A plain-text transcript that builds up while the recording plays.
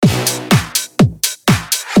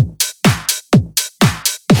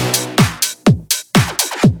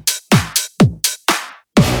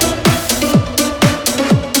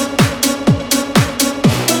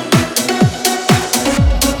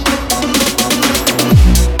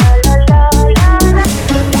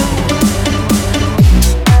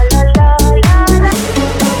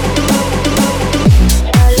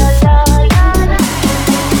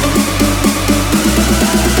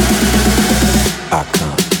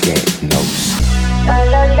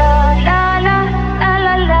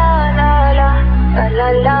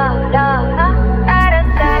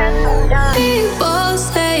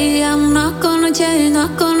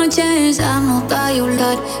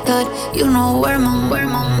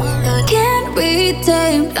Can't be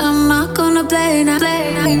tamed, I'm not gonna play now.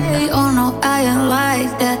 Oh no, I ain't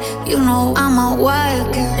like that. You know I'm a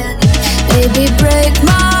wildcat. Baby, break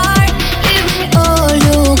my heart, give me all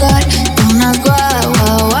you got.